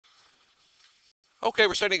Okay,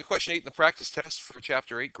 we're starting at question 8 in the practice test for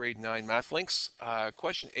Chapter 8, Grade 9 Math Links.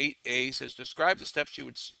 Question 8a says, describe the steps you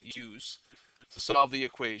would use to solve the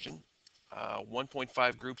equation.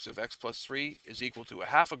 1.5 groups of x plus 3 is equal to a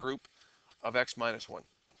half a group of x minus 1.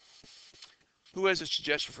 Who has a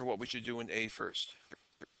suggestion for what we should do in A first?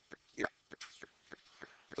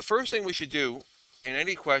 The first thing we should do in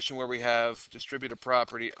any question where we have distributive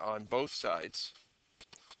property on both sides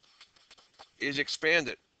is expand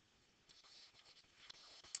it.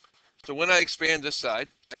 So when I expand this side,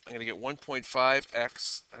 I'm going to get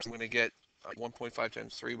 1.5x. I'm going to get 1.5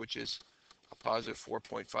 times 3, which is a positive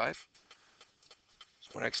 4.5. So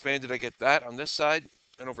when I expand it, I get that on this side.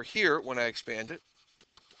 And over here, when I expand it,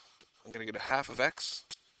 I'm going to get a half of x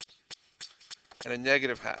and a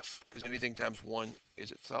negative half, because anything times 1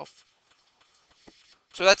 is itself.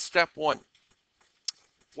 So that's step 1.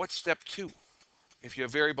 What's step 2? If you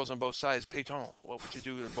have variables on both sides, Péton, what would you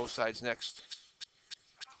do to both sides next?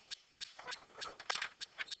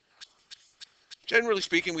 Generally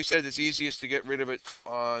speaking, we said it's easiest to get rid of it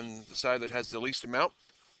on the side that has the least amount.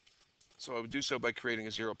 So I would do so by creating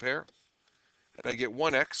a zero pair. And I get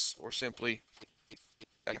 1x, or simply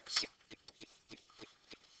x,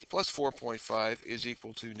 plus 4.5 is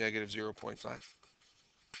equal to negative 0.5.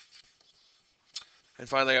 And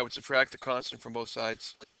finally, I would subtract the constant from both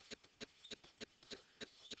sides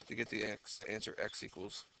to get the answer x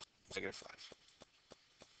equals negative 5.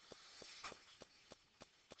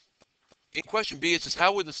 In question B, it says,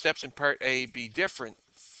 how would the steps in part A be different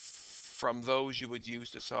from those you would use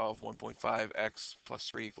to solve 1.5x plus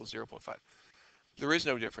 3 equals 0.5? There is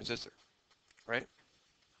no difference, is there? Right?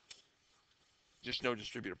 Just no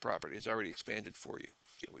distributive property. It's already expanded for you,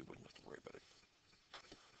 so we wouldn't have to worry about it.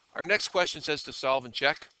 Our next question says to solve and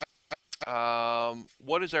check.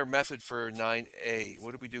 What is our method for 9a?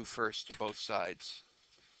 What do we do first to both sides?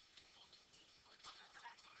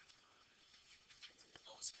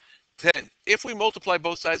 10. If we multiply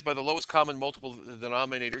both sides by the lowest common multiple the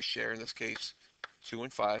denominators share, in this case 2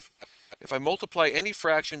 and 5, if I multiply any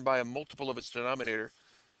fraction by a multiple of its denominator,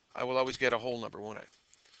 I will always get a whole number, won't I?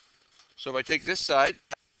 So if I take this side,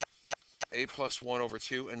 a plus 1 over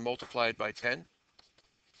 2, and multiply it by 10,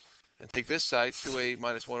 and take this side, 2a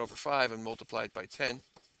minus 1 over 5, and multiply it by 10,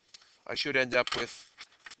 I should end up with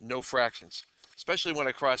no fractions, especially when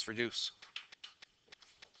I cross reduce.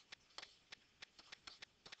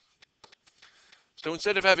 So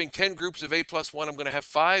instead of having 10 groups of a plus 1, I'm going to have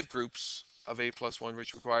 5 groups of a plus 1,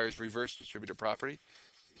 which requires reverse distributive property.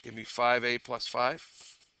 Give me 5a plus 5.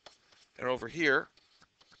 And over here,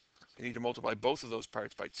 I need to multiply both of those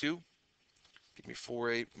parts by 2. Give me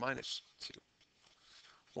 4a minus 2.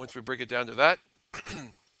 Once we break it down to that,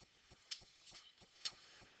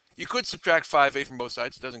 you could subtract 5a from both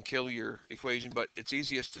sides. It doesn't kill your equation, but it's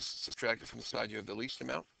easiest to subtract it from the side you have the least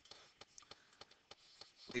amount.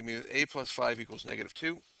 Leave me with a plus 5 equals negative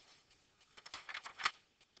 2.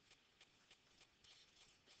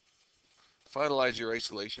 Finalize your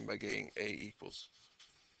isolation by getting a equals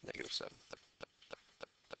negative 7.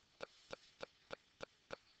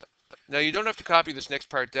 Now you don't have to copy this next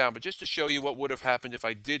part down, but just to show you what would have happened if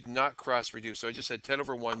I did not cross reduce. So I just had 10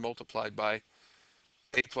 over 1 multiplied by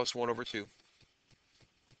a plus 1 over 2.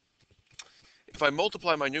 If I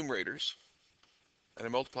multiply my numerators and I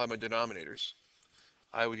multiply my denominators,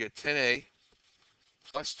 I would get 10a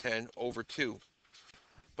plus 10 over 2.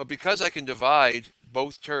 But because I can divide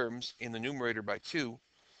both terms in the numerator by 2,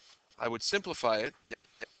 I would simplify it,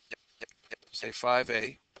 say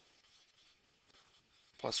 5a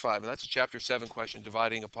plus 5. And that's a chapter 7 question,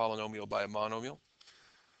 dividing a polynomial by a monomial.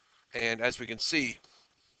 And as we can see,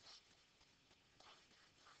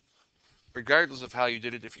 regardless of how you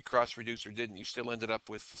did it, if you cross reduced or didn't, you still ended up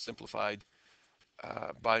with simplified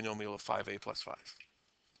binomial of 5a plus 5,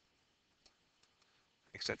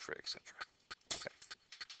 etc., etc. Okay.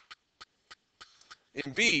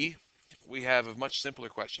 In B, we have a much simpler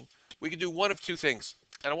question. We can do one of two things.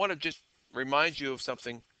 And I want to just remind you of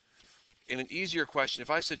something. In an easier question, if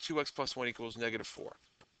I said 2x plus 1 equals negative 4,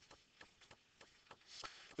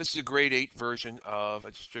 this is a grade 8 version of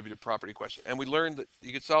a distributive property question. And we learned that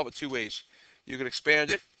you could solve it two ways. You could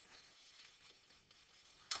expand it,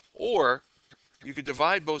 or you could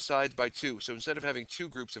divide both sides by 2. So instead of having two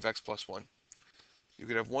groups of x plus 1, you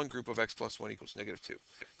could have one group of x plus 1 equals negative 2.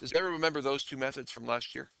 Does everyone remember those two methods from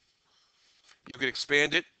last year? You could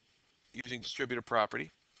expand it using distributive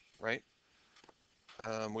property, right?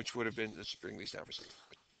 Which would have been, let's bring these down for a second,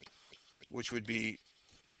 which would be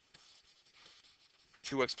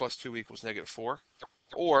 2x plus 2 equals negative 4.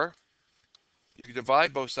 Or you could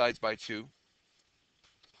divide both sides by 2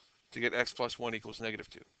 to get x plus 1 equals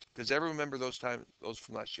 -2. Does everyone remember those from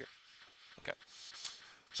last year? Okay.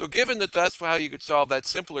 So given that that's how you could solve that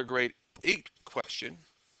simpler grade 8 question,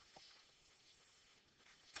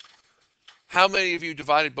 how many of you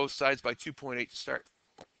divided both sides by 2.8 to start?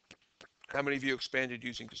 How many of you expanded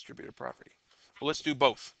using distributive property? Well, let's do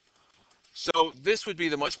both. So this would be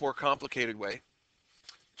the much more complicated way.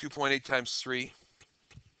 2.8 times 3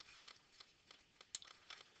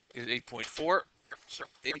 is 8.4. So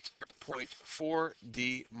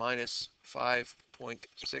 8.4d minus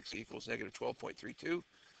 5.6 equals -12.32.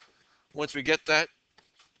 Once we get that,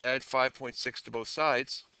 add 5.6 to both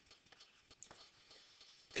sides.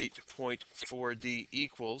 8.4d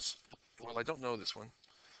equals, well, I don't know this one.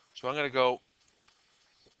 So I'm going to go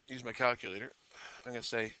use my calculator. I'm going to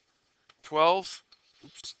say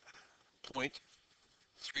 12.32,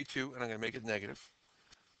 and I'm going to make it negative.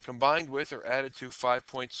 Combined with or added to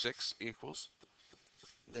 5.6 equals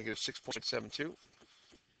 -6.72.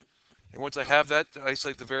 And once I have that, to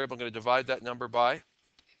isolate the variable, I'm going to divide that number by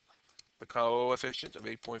the coefficient of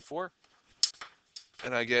 8.4,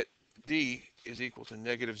 and I get d is equal to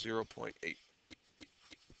 -0.8.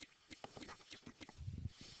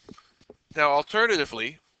 Now,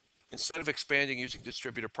 alternatively, instead of expanding using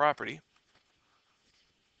distributive property,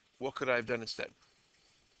 what could I have done instead?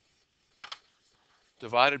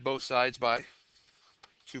 Divided both sides by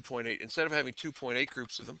 2.8. Instead of having 2.8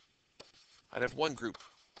 groups of them, I'd have one group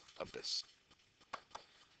of this.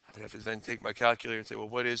 I'd have to then take my calculator and say, well,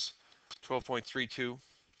 what is 12.32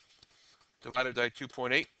 divided by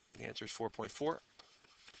 2.8? The answer is 4.4,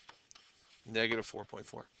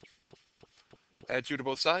 -4.4. Add 2 to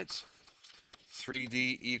both sides.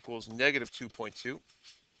 3d equals -2.2,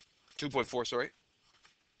 2.4, sorry.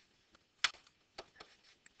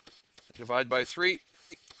 Divide by 3,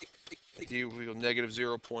 d will equal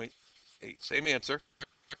 -0.8. Same answer,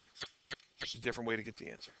 just a different way to get the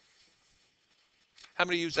answer. How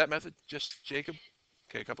many use that method? Just Jacob?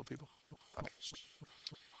 Okay, a couple people. Okay.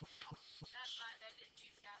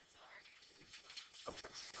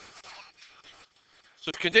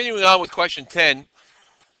 So continuing on with question 10,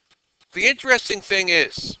 the interesting thing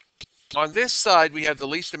is, on this side we have the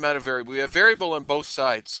least amount of variable. We have variable on both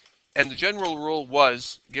sides, and the general rule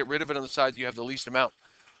was get rid of it on the side you have the least amount.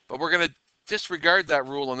 But we're going to disregard that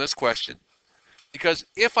rule on this question, because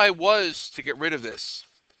if I was to get rid of this,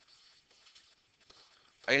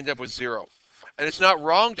 I end up with 0. And it's not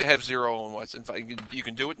wrong to have 0 on what's in fact, you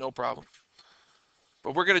can do it, no problem.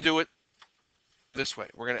 But we're going to do it this way.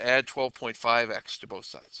 We're going to add 12.5x to both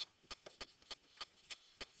sides.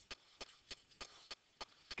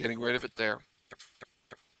 Getting rid of it there.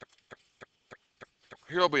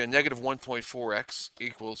 Here will be a -1.4x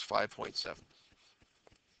equals 5.7.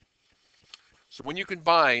 So when you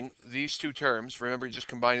combine these two terms, remember you're just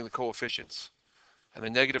combining the coefficients, and the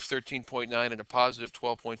 -13.9 and a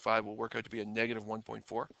 +12.5 will work out to be a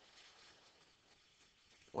 -1.4.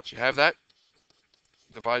 Once you have that,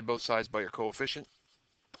 divide both sides by your coefficient,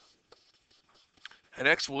 and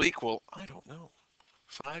x will equal, I don't know,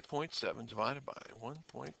 5.7 divided by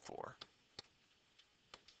 1.4.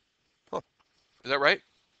 Huh. Is that right?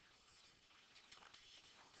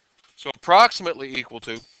 So approximately equal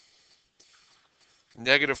to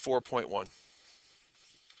 -4.1.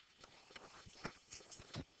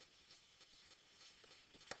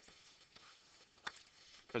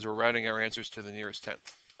 Because we're rounding our answers to the nearest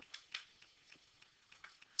tenth.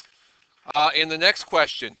 In the next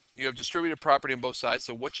question, you have distributed property on both sides,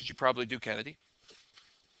 so what should you probably do, Kennedy?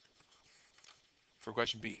 For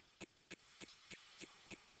question B.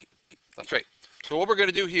 That's right. So what we're going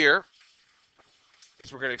to do here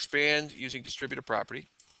is we're going to expand using distributive property.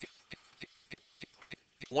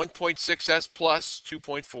 1.6s plus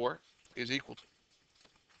 2.4 is equal to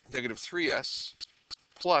 -3s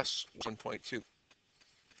plus 1.2.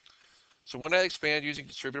 So when I expand using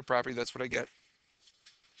distributive property, that's what I get.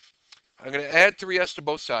 I'm going to add 3s to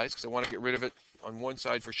both sides because I want to get rid of it on one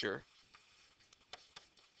side for sure.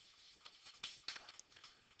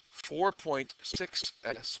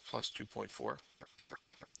 4.6s plus 2.4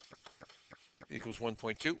 equals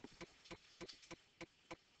 1.2.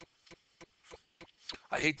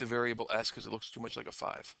 I hate the variable s because it looks too much like a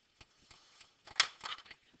 5.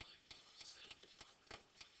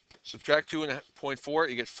 Subtract 2.4,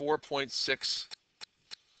 you get 4.6s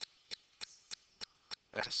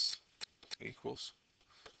equals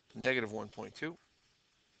 -1.2.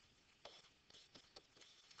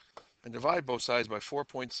 And divide both sides by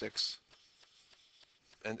 4.6,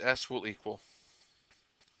 and s will equal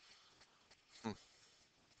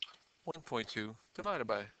 1.2 divided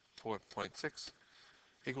by 4.6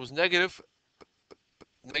 equals -.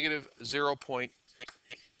 negative 0.3.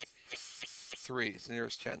 It's the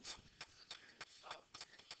nearest tenth.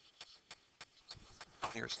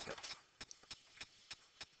 Nearest tenth.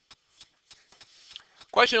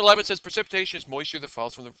 Question 11 says precipitation is moisture that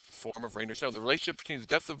falls from the form of rain or snow. The relationship between the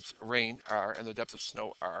depth of rain, R, and the depth of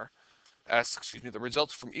snow, R, S, excuse me, the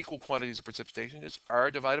results from equal quantities of precipitation is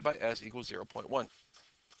R divided by S equals 0.1.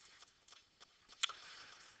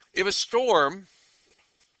 If a storm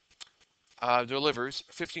delivers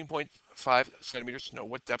 15.5 centimeters of snow,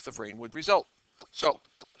 what depth of rain would result? So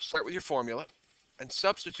start with your formula and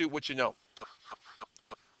substitute what you know.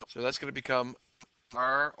 So that's going to become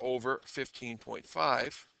R over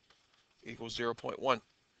 15.5 equals 0.1.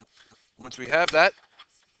 Once we have that,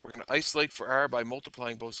 we're going to isolate for R by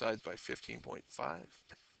multiplying both sides by 15.5.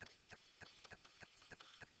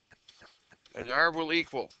 And R will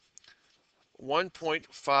equal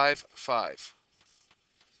 1.55.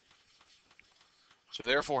 So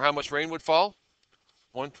therefore, how much rain would fall?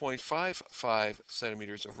 1.55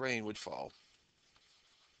 centimeters of rain would fall.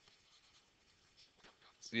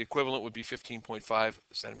 So the equivalent would be 15.5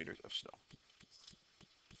 centimeters of snow.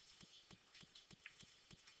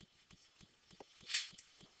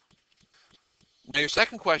 Now your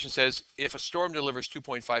second question says, if a storm delivers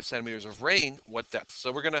 2.5 centimeters of rain, what depth?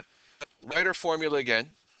 So we're going to write our formula again.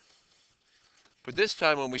 But this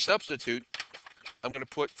time when we substitute, I'm going to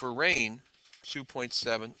put for rain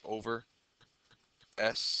 2.7 over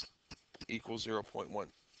S equals 0.1.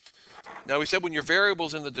 Now we said when your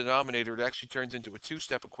variable's in the denominator, it actually turns into a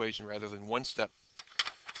two-step equation rather than one step.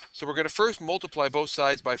 So we're going to first multiply both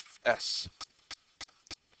sides by S.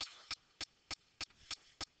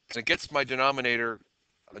 And it gets my denominator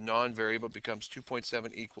a non-variable, becomes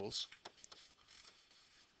 2.7 equals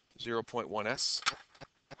 0.1S.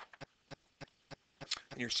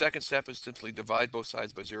 And your second step is simply divide both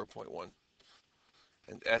sides by 0.1.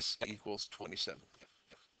 And S equals 27.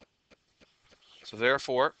 So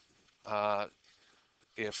therefore,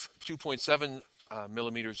 if 2.7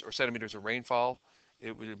 millimeters or centimeters of rainfall,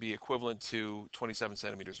 it would be equivalent to 27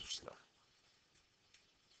 centimeters of snow.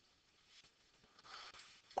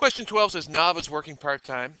 Question 12 says Nav is working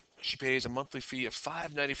part-time. She pays a monthly fee of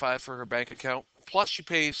 $5.95 for her bank account, plus she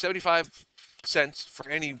pays 75 cents for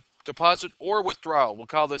any deposit or withdrawal. We'll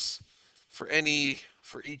call this for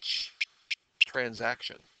each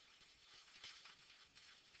transaction.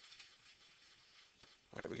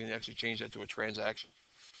 All right, we can actually change that to a transaction.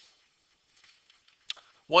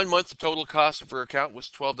 1 month, the total cost of her account was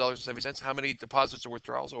 $12.70. How many deposits or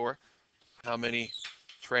withdrawals, or how many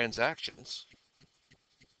transactions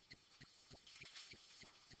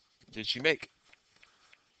did she make?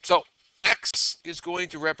 So X is going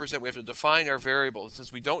to represent, we have to define our variable.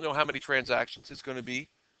 Since we don't know how many transactions, it's going to be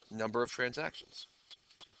number of transactions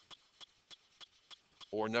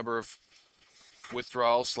or number of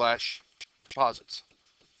withdrawals slash deposits.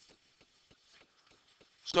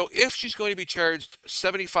 So if she's going to be charged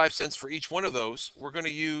 75 cents for each one of those, we're going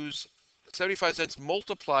to use 75 cents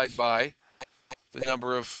multiplied by the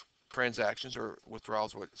number of transactions or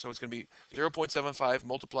withdrawals. So it's going to be 0.75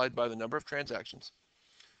 multiplied by the number of transactions,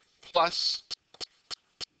 plus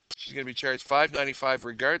she's going to be charged $5.95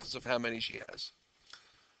 regardless of how many she has.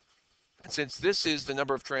 And since this is the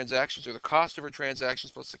number of transactions, or the cost of her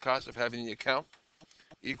transactions plus the cost of having the account,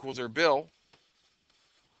 equals her bill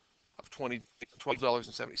of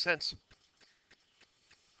 $12.70,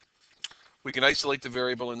 we can isolate the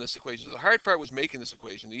variable in this equation. So the hard part was making this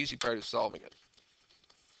equation. The easy part is solving it.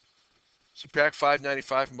 Subtract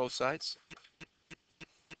 $5.95 from both sides.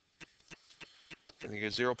 And you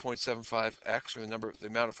get 0.75x, or the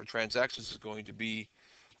amount of for transactions is going to be,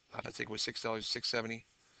 I think it was $6,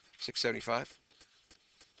 $6.75.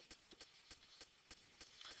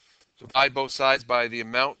 Divide both sides by the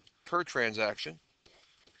amount per transaction.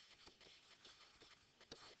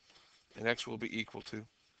 And X will be equal to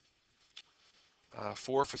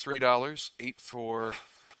 4 for $3, 8 for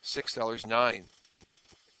 $6, 9.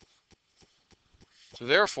 So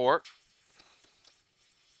therefore,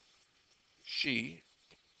 she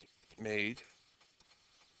made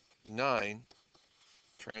 9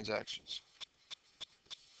 transactions.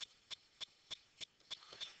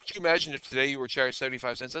 Could you imagine if today you were charged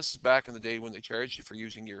 75 cents? This is back in the day when they charged you for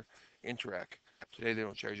using your Interac. Today they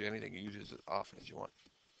don't charge you anything. You use it as often as you want.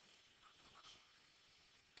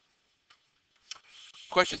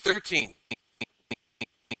 Question 13.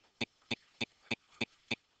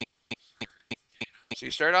 So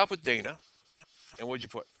you start off with Dana, and what'd you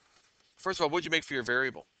put? First of all, what'd you make for your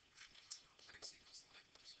variable?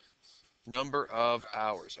 Number of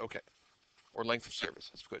hours. Okay. Or length of service.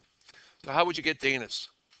 That's good. So how would you get Dana's?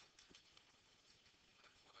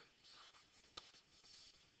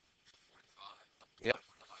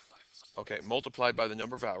 Okay, multiplied by the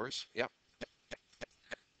number of hours. Yep,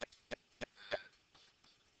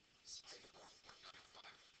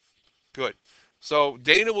 good. So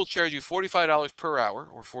Dana will charge you $45 per hour,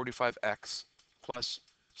 or 45x, plus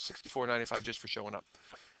 64.95 just for showing up.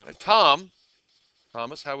 And Thomas,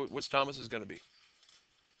 what's Thomas is going to be?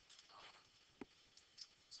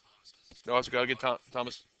 No, I've got to get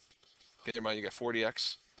Thomas. Get your mind. You got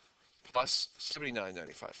 40x plus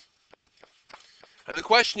 79.95. And the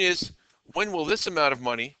question is, when will this amount of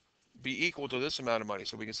money be equal to this amount of money?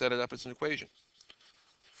 So we can set it up as an equation.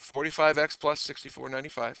 45x plus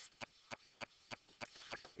 64.95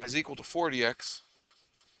 is equal to 40x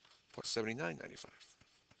plus 79.95.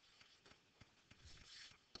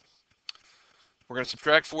 We're going to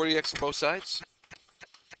subtract 40x on both sides.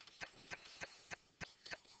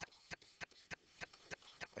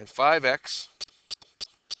 And 5x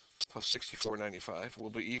plus 64.95 will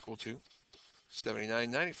be equal to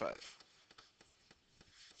 79.95.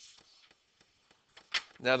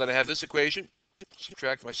 Now that I have this equation,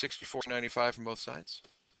 subtract my 64.95 from both sides.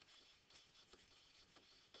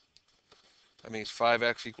 That means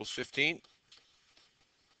 5x equals 15.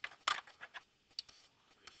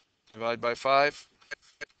 Divide by 5,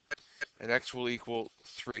 and x will equal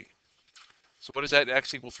 3. So what does that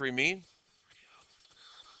x equal 3 mean?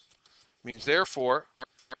 It means therefore,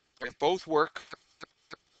 if both work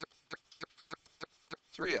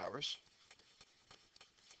 3 hours,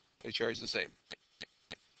 they charge the same.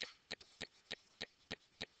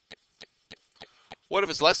 What if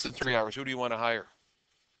it's less than 3 hours? Who do you want to hire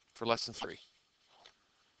for less than 3?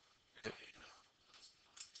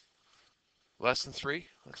 Less than 3?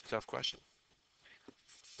 That's a tough question.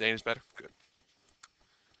 Dana's better? Good.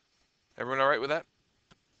 Everyone all right with that?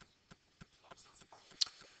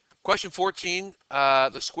 Question 14,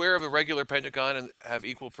 the square of a regular pentagon have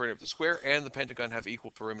equal perimeter. The square and the pentagon have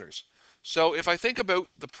equal perimeters. So if I think about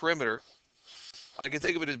the perimeter, I can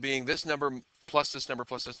think of it as being this number plus this number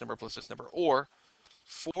plus this number plus this number, or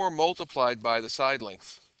 4 multiplied by the side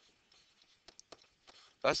length.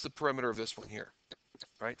 That's the perimeter of this one here,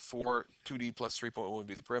 right? 4, 2D plus 3.1 would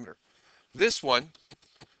be the perimeter. This one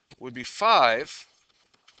would be 5,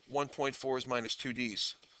 1.4s minus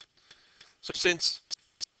 2Ds. So since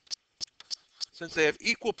they have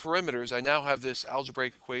equal perimeters, I now have this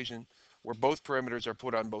algebraic equation where both perimeters are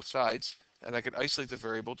put on both sides, and I can isolate the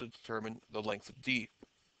variable to determine the length of D.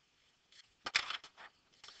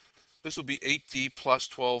 This will be 8D plus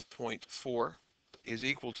 12.4 is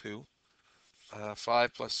equal to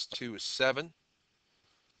 5 plus 2 is 7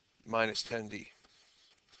 minus 10D.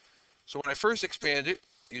 So when I first expand it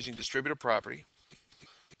using distributive property,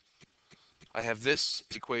 I have this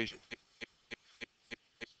equation.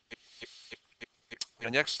 My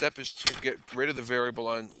next step is to get rid of the variable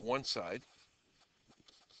on one side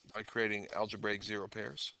by creating algebraic zero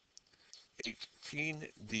pairs.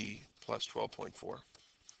 18D plus 12.4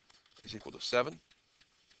 is equal to 7.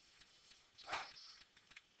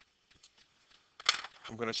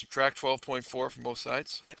 I'm going to subtract 12.4 from both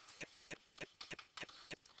sides.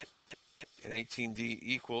 And 18D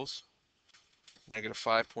equals negative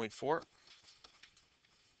 5.4.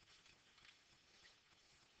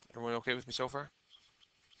 Everyone okay with me so far?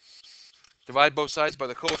 Divide both sides by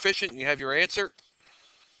the coefficient, and you have your answer.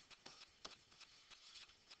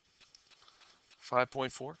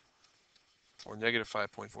 5.4, or negative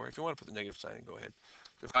 5.4. If you want to put the negative sign in, go ahead.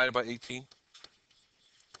 Divided by 18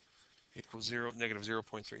 equals negative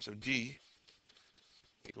 0.3. So D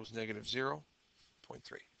equals negative 0.3.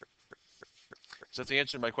 Is that the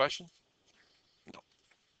answer to my question? No.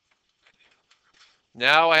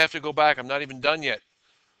 Now I have to go back. I'm not even done yet.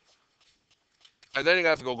 I then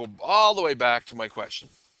have to go all the way back to my question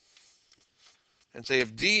and say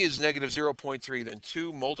if D is negative 0.3, then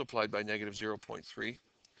 2 multiplied by negative 0.3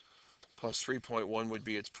 plus 3.1 would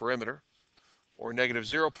be its perimeter, or negative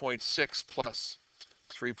 0.6 plus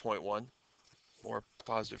 3.1, or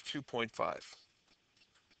positive 2.5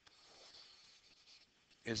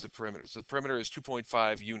 is the perimeter. So the perimeter is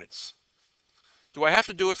 2.5 units. Do I have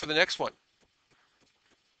to do it for the next one?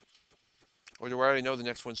 Or do I already know the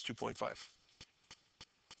next one's 2.5?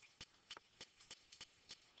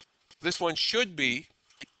 This one should be,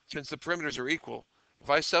 since the perimeters are equal, if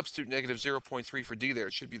I substitute negative 0.3 for D there,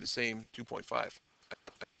 it should be the same 2.5.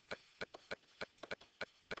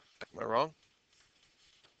 Am I wrong?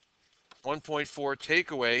 1.4 take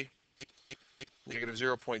away negative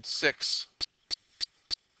 0.6.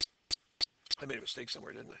 I made a mistake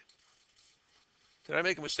somewhere, didn't I? Did I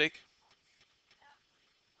make a mistake?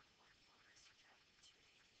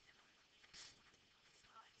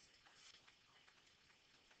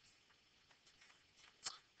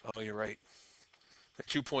 Oh, you're right.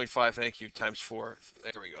 2.5, thank you, times 4.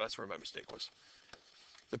 There we go. That's where my mistake was.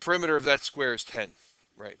 The perimeter of that square is 10.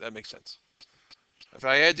 Right, that makes sense. If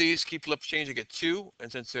I add these, keep flip change, I get 2.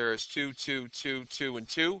 And since there is 2, 2, 2, 2, and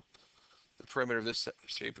 2, the perimeter of this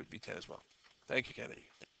shape would be 10 as well. Thank you, Kennedy.